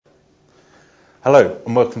Hello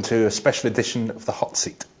and welcome to a special edition of the Hot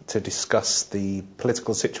Seat to discuss the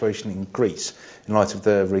political situation in Greece in light of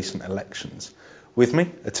the recent elections. With me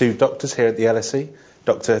are two doctors here at the LSE,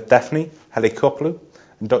 Dr. Daphne Halikiopoulou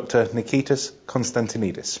and Dr. Nikitas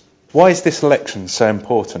Konstantinidis. Why is this election so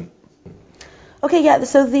important?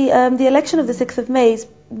 So the election of the 6th of May is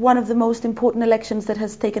one of the most important elections that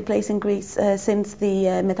has taken place in Greece since the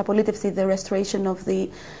Metapolitevsi, the restoration of the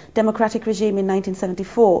democratic regime in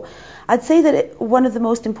 1974. I'd say that one of the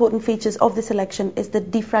most important features of this election is the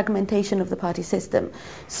defragmentation of the party system.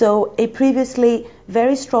 So a previously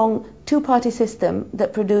very strong two-party system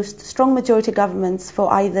that produced strong majority governments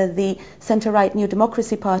for either the centre-right New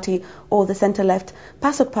Democracy Party or the centre-left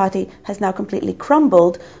PASOK Party has now completely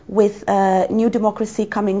crumbled, with New Democracy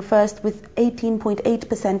coming first with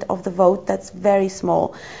 18.8% of the vote. That's very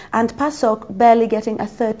small. And PASOK barely getting a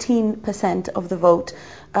 13% of the vote.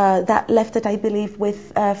 That left it, I believe,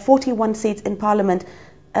 with 41 seats in Parliament,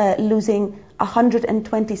 losing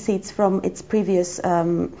 120 seats from its previous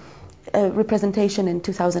representation in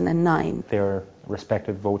 2009. Their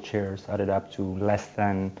respective vote shares added up to less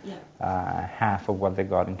than half of what they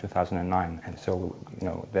got in 2009, and so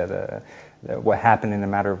what happened in a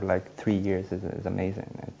matter of like 3 years is amazing.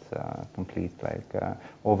 It's a complete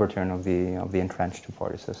overturn of the entrenched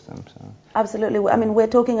two-party system. So. Absolutely. I mean, we're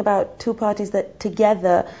talking about two parties that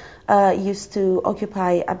together used to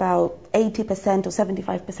occupy about 80% or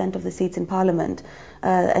 75% of the seats in Parliament,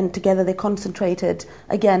 and together they concentrated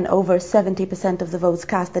again over 70% of the votes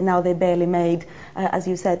cast, and now they barely made, as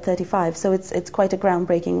you said, 35. So it's quite a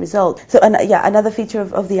groundbreaking result. So another feature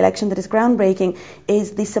of the election that is groundbreaking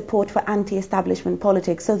is the support for anti-establishment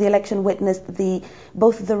politics. So the election witnessed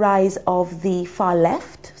both the rise of the far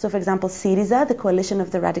left. So, for example, Syriza, the coalition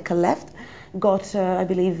of the radical left, got I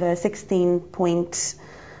believe 16.7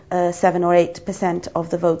 or 8% of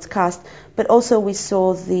the votes cast. But also we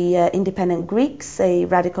saw the Independent Greeks, a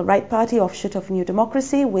radical right party offshoot of New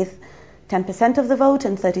Democracy, with 10% of the vote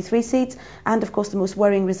and 33 seats. And of course the most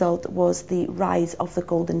worrying result was the rise of the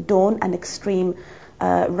Golden Dawn, an extreme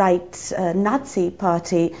right Nazi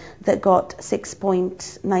party that got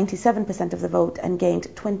 6.97% of the vote and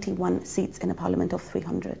gained 21 seats in a parliament of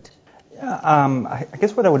 300. I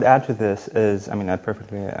guess what I would add to this is, I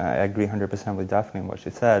agree 100% with Daphne and what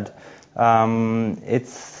she said.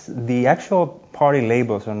 It's the actual party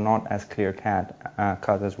labels are not as clear-cut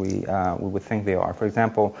as we would think they are. For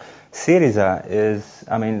example, Syriza is,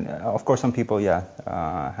 of course some people,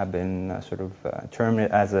 have been termed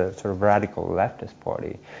it as a sort of radical leftist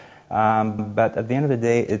party. But at the end of the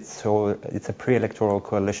day, it's a pre-electoral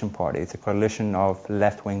coalition party. It's a coalition of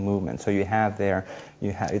left-wing movements. So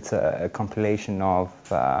it's a compilation of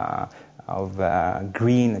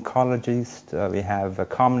green ecologists. We have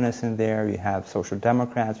communists in there. You have social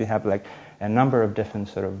democrats. You have a number of different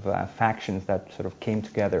factions that came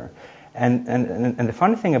together. And the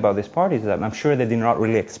funny thing about this party is that I'm sure they did not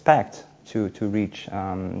really expect to reach.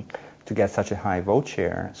 To get such a high vote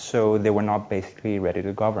share, so they were not basically ready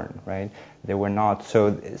to govern, right? They were not. So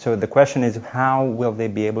the question is, how will they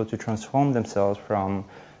be able to transform themselves from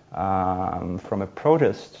a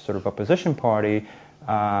protest opposition party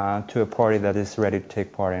to a party that is ready to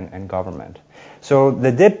take part in government? So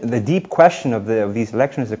the deep question of these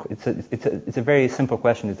elections, it's a very simple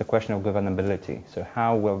question. It's the question of governability. So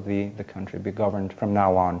how will the country be governed from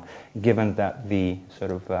now on, given that the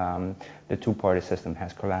two-party system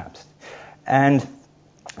has collapsed? And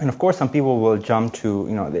of course, some people will jump to,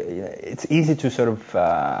 it's easy to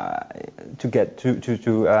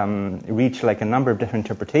reach a number of different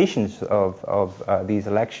interpretations of these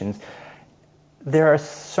elections. There are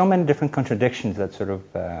so many different contradictions that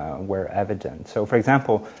were evident. So, for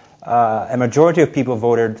example, a majority of people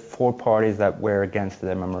voted for parties that were against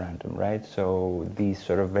the memorandum, right? So these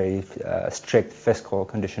very strict fiscal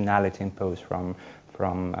conditionality imposed from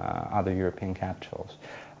other European capitals.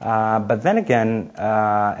 But then again,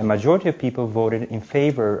 a majority of people voted in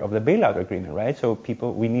favor of the bailout agreement, right? So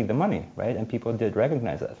we need the money, right? And people did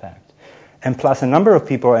recognize that fact. And plus a number of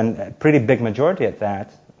people, and a pretty big majority at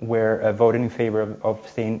that, were voting in favor of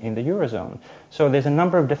staying in the Eurozone. So there's a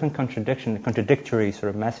number of different contradictory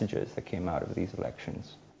messages that came out of these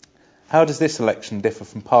elections. How does this election differ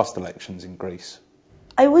from past elections in Greece?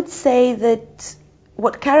 I would say that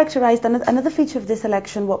what characterized another feature of this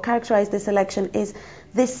election, is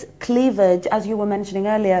this cleavage, as you were mentioning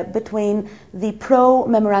earlier, between the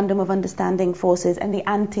pro-Memorandum of Understanding forces and the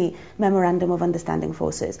anti-Memorandum of Understanding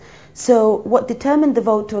forces. So what determined the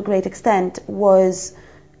vote to a great extent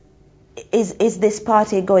is this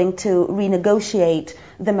party going to renegotiate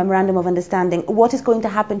the Memorandum of Understanding, what is going to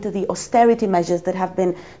happen to the austerity measures that have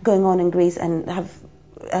been going on in Greece and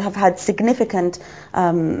have had significant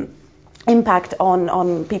impact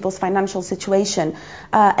on people's financial situation,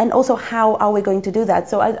 and also how are we going to do that.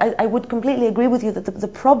 So I would completely agree with you that the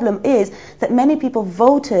problem is that many people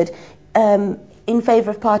voted in favour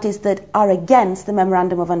of parties that are against the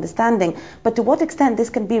Memorandum of Understanding, but to what extent this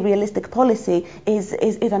can be realistic policy is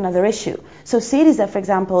another issue. So Syriza, for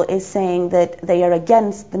example, is saying that they are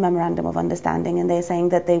against the Memorandum of Understanding, and they're saying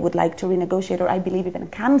that they would like to renegotiate, or I believe even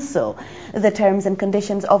cancel, the terms and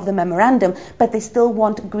conditions of the memorandum, but they still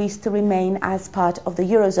want Greece to remain as part of the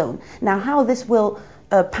Eurozone. Now, how this will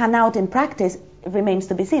pan out in practice remains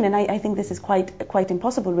to be seen, and I think this is quite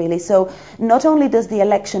impossible, really. So not only does the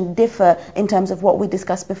election differ in terms of what we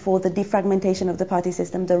discussed before, the defragmentation of the party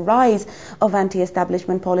system, the rise of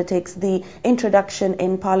anti-establishment politics, the introduction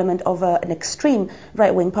in Parliament of an extreme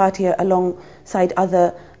right-wing party alongside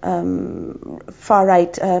other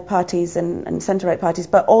far-right parties and centre-right parties,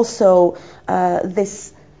 but also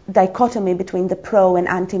this dichotomy between the pro and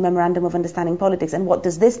anti-Memorandum of Understanding politics, and what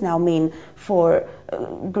does this now mean for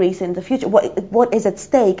Greece in the future? What is at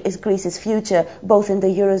stake is Greece's future, both in the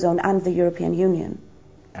Eurozone and the European Union.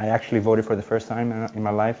 I actually voted for the first time in my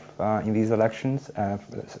life in these elections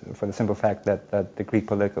for the simple fact that the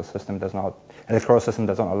Greek electoral system does not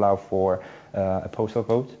allow for a postal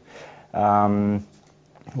vote,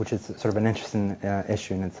 which is sort of an interesting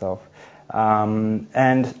issue in itself.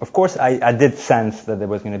 And of course, I did sense that there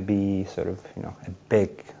was going to be sort of, a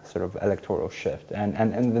big sort of electoral shift,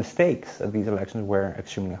 and the stakes of these elections were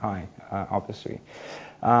extremely high, obviously.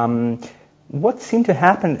 What seemed to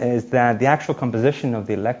happen is that the actual composition of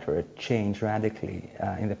the electorate changed radically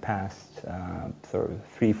in the past sort of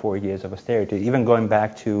 3-4 years of austerity, even going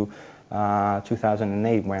back to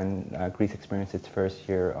 2008 when Greece experienced its first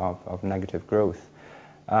year of negative growth.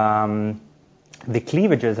 The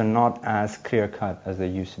cleavages are not as clear-cut as they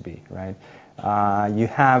used to be, right? You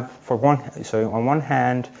have, on one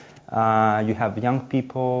hand, you have young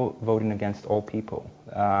people voting against old people.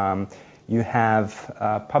 You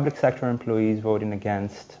have public sector employees voting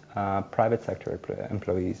against private sector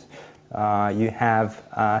employees. You have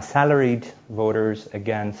salaried voters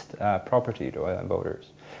against property voters.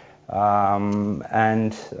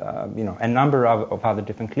 And a number of other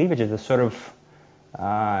different cleavages that sort of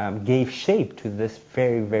gave shape to this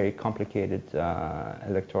very, very complicated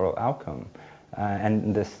electoral outcome,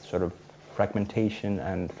 and this sort of fragmentation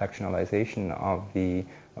and factionalization of the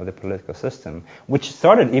political system, which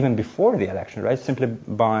started even before the election, right? Simply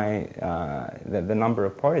by the number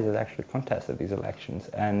of parties that actually contested these elections,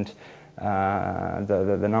 and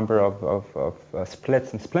the number of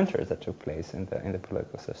splits and splinters that took place in the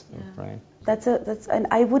political system, right? And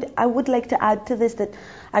I would like to add to this that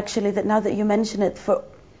now that you mention it, for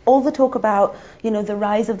all the talk about the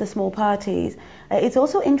rise of the small parties, it's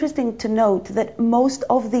also interesting to note that most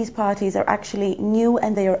of these parties are actually new,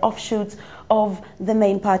 and they are offshoots of the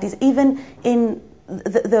main parties. Even in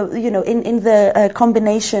the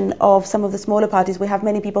combination of some of the smaller parties, we have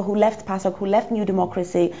many people who left PASOK, who left New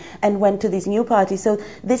Democracy, and went to these new parties. So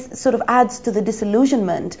this sort of adds to the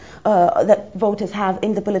disillusionment that voters have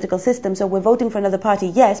in the political system. So we're voting for another party,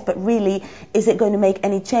 yes, but really, is it going to make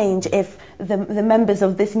any change if the members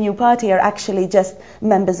of this new party are actually just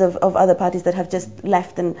members of other parties that have just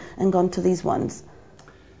left and gone to these ones?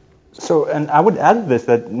 So, and I would add this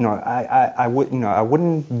that I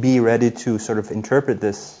wouldn't be ready to sort of interpret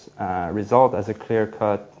this result as a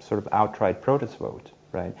clear-cut sort of outright protest vote,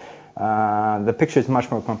 right? The picture is much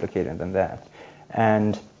more complicated than that,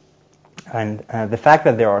 and the fact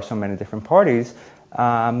that there are so many different parties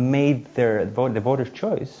made the voters'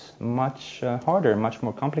 choice much harder, much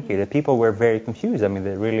more complicated. People were very confused. I mean,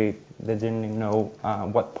 they didn't know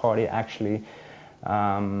what party actually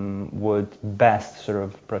would best sort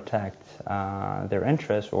of protect their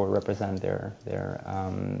interests or represent their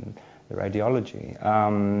ideology.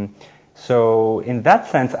 So in that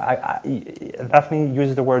sense, Daphne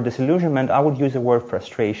uses the word disillusionment. I would use the word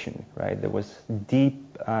frustration. Right? There was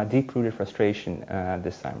deep-rooted frustration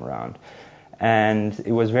this time around, and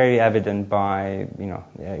it was very evident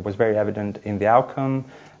it was very evident in the outcome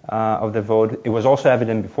of the vote. It was also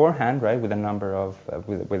evident beforehand, right, with a number of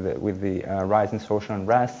with the rise in social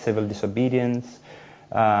unrest, civil disobedience,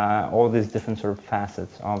 all these different sort of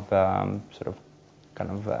facets of a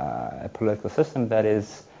political system that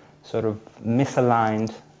is sort of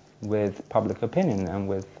misaligned with public opinion and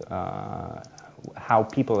with how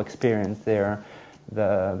people experience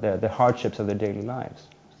the hardships of their daily lives.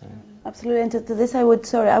 Absolutely, and to this I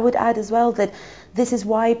would add as well that this is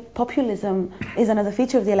why populism is another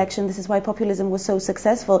feature of the election. This is why populism was so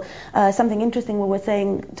successful. Something interesting we were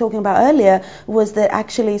talking about earlier was that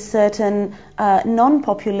actually certain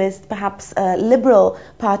non-populist, perhaps liberal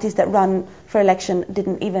parties that run for election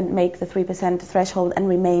didn't even make the 3% threshold and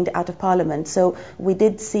remained out of parliament. So we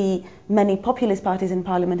did see many populist parties in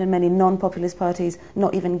parliament and many non-populist parties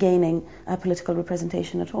not even gaining political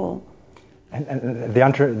representation at all. And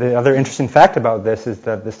the other interesting fact about this is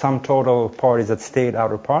that the sum total of parties that stayed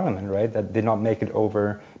out of parliament, right, that did not make it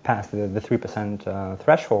over past the 3%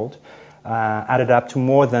 threshold, added up to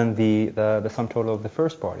more than the sum total of the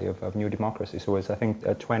first party of New Democracy. So it was, I think,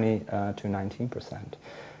 20 to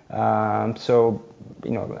 19%. So,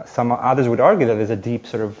 some others would argue that there's a deep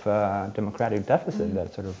sort of democratic deficit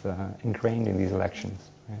that's sort of ingrained in these elections.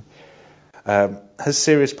 Right? Has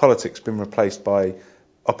serious politics been replaced by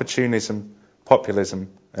opportunism, populism,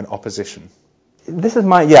 and opposition? This is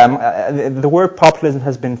the word populism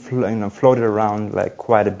has been floated around like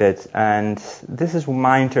quite a bit, and this is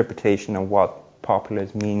my interpretation of what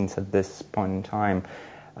populism means at this point in time.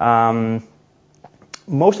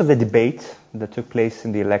 Most of the debate that took place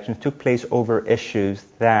in the elections took place over issues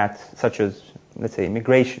such as, let's say,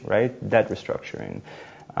 immigration, right, debt restructuring,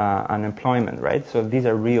 unemployment, right? So these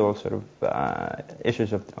are real sort of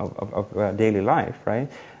issues of daily life, right?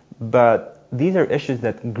 But these are issues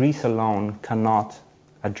that Greece alone cannot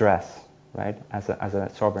address, right, as a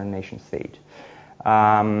sovereign nation state.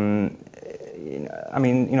 Danny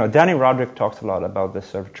Roderick talks a lot about this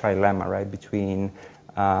sort of trilemma, right, between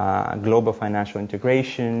global financial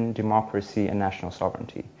integration, democracy, and national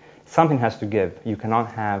sovereignty. Something has to give. You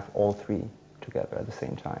cannot have all three together at the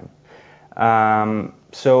same time.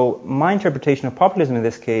 So my interpretation of populism in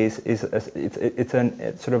this case is it's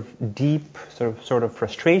a sort of deep sort of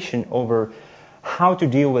frustration over how to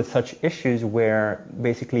deal with such issues where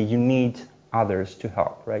basically you need others to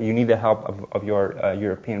help, right? You need the help of your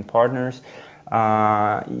European partners.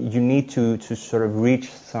 You need to sort of reach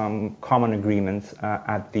some common agreements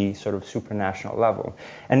at the sort of supranational level.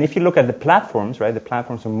 And if you look at the platforms, right, the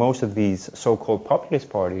platforms of most of these so-called populist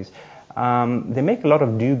parties, they make a lot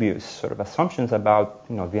of dubious sort of assumptions about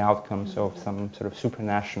the outcomes of some sort of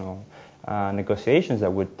supranational negotiations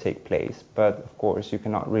that would take place. But of course, you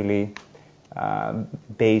cannot really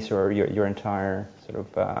base your entire sort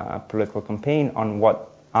of political campaign on what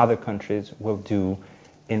other countries will do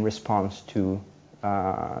in response to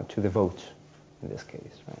the vote in this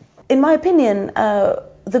case. Right? In my opinion,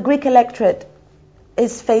 the Greek electorate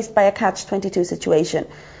is faced by a catch-22 situation.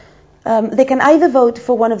 They can either vote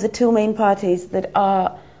for one of the two main parties that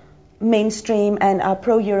are mainstream and are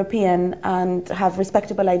pro-European and have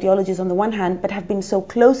respectable ideologies on the one hand, but have been so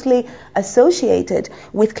closely associated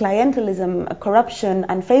with clientelism, corruption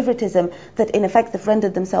and favoritism that in effect they've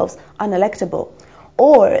rendered themselves unelectable.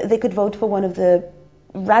 Or they could vote for one of the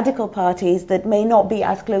radical parties that may not be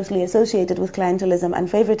as closely associated with clientelism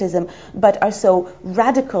and favoritism, but are so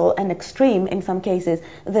radical and extreme in some cases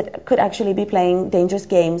that could actually be playing dangerous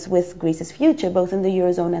games with Greece's future, both in the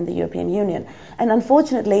Eurozone and the European Union. And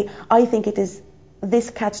unfortunately, I think it is this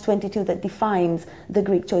catch-22 that defines the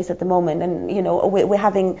Greek choice at the moment. And, we're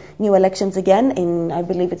having new elections again I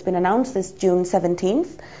believe it's been announced, this June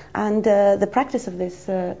 17th, and the practice of this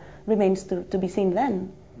remains to be seen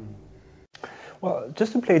then. Well,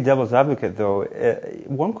 just to play devil's advocate, though,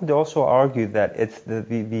 one could also argue that it's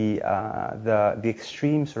the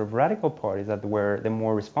extreme sort of radical parties that were the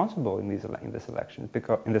more responsible in this election,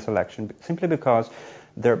 simply because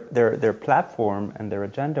their platform and their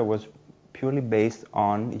agenda was purely based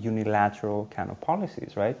on unilateral kind of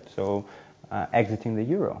policies, right? So exiting the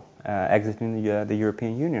euro, exiting the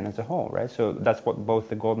European Union as a whole, right? So that's what both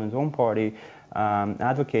the Golden Zone Party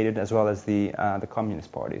advocated, as well as the Communist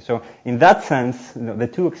Party. So in that sense, the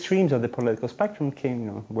two extremes of the political spectrum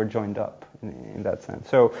were joined up in that sense.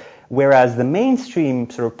 So whereas the mainstream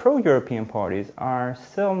sort of pro-European parties are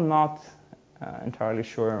still not entirely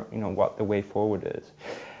sure, what the way forward is.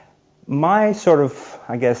 My sort of,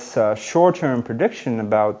 I guess, short-term prediction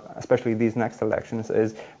about, especially these next elections,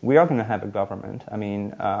 is we are going to have a government. I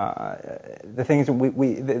mean, the thing is,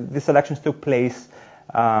 these elections took place.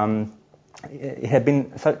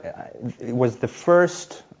 It was the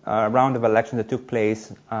first round of elections that took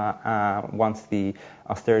place once the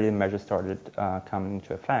austerity measures started coming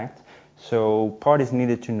into effect. So parties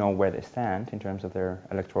needed to know where they stand in terms of their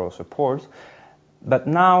electoral support. But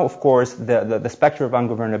now, of course, the specter of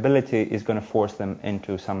ungovernability is going to force them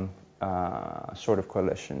into some sort of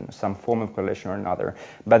coalition, some form of coalition or another.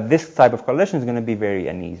 But this type of coalition is going to be very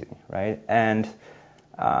uneasy, right? And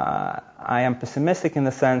I am pessimistic in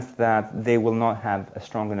the sense that they will not have a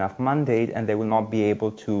strong enough mandate and they will not be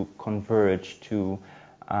able to converge to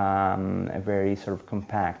a very sort of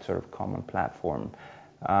compact, sort of common platform.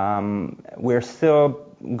 We're still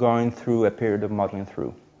going through a period of modeling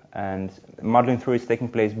through. And modeling through is taking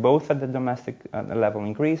place both at the domestic level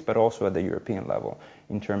in Greece, but also at the European level,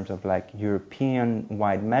 in terms of like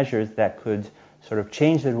European-wide measures that could sort of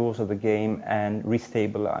change the rules of the game and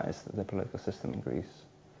restabilize the political system in Greece.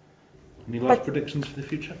 Any large predictions for the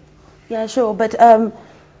future? Yeah, sure. But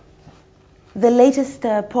the latest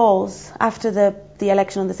polls after the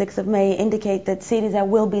election on the 6th of May indicate that Syriza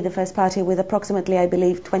will be the first party with approximately, I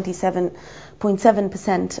believe,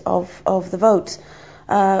 27.7% of the vote.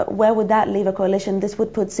 Where would that leave a coalition? This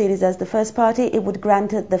would put Syriza as the first party. It would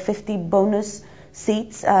grant it the 50 bonus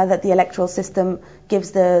seats that the electoral system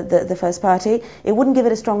gives the first party. It wouldn't give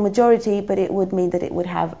it a strong majority, but it would mean that it would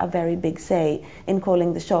have a very big say in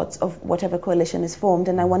calling the shots of whatever coalition is formed.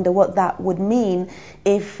 And I wonder what that would mean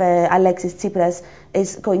if Alexis Tsipras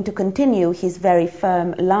is going to continue his very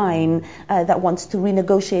firm line that wants to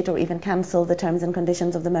renegotiate or even cancel the terms and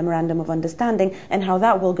conditions of the Memorandum of Understanding, and how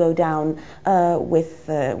that will go down with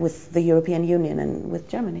the European Union and with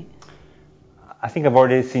Germany. I think I've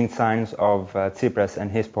already seen signs of Tsipras and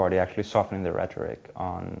his party actually softening their rhetoric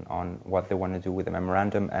on what they want to do with the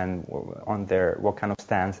memorandum and on what kind of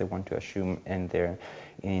stance they want to assume in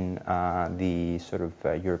the sort of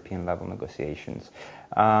European level negotiations.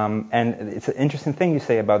 And it's an interesting thing you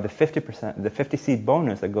say about the 50-seat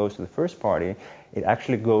bonus that goes to the first party. It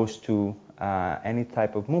actually goes to any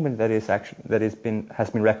type of movement that has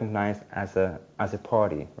been recognized as a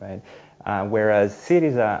party, right? Whereas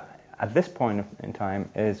Syriza, at this point in time,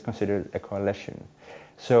 is considered a coalition.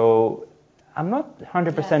 So I'm not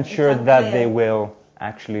 100% sure that they will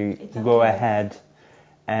actually go ahead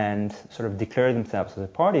and sort of declare themselves as a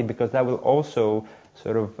party, because that will also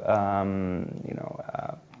sort of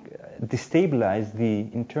destabilize the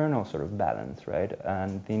internal sort of balance, right,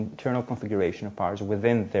 and the internal configuration of powers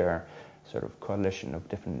within their sort of coalition of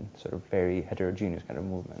different sort of very heterogeneous kind of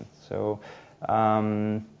movements. So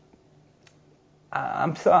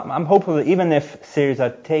I'm hopeful that even if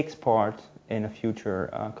Syriza takes part in a future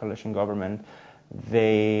coalition government,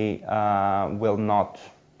 they will not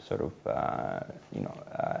sort of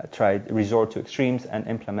resort to extremes and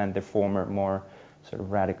implement their former more sort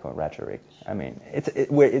of radical rhetoric. I mean,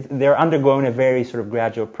 they're undergoing a very sort of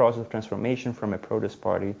gradual process of transformation from a protest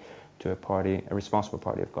party to a responsible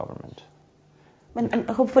party of government. And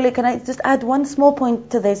hopefully, can I just add one small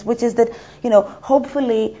point to this, which is that,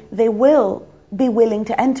 hopefully they will be willing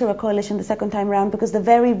to enter a coalition the second time round, because the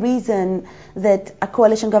very reason that a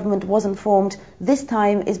coalition government wasn't formed this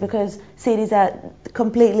time is because Syriza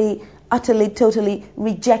completely, utterly, totally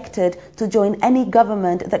rejected to join any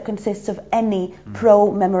government that consists of any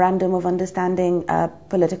pro-memorandum of understanding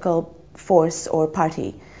political force or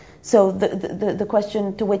party. So the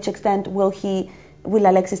question, to which extent will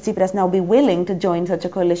Alexis Tsipras now be willing to join such a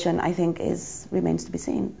coalition, I think remains to be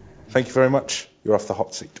seen. Thank you very much. You're off the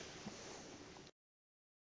hot seat.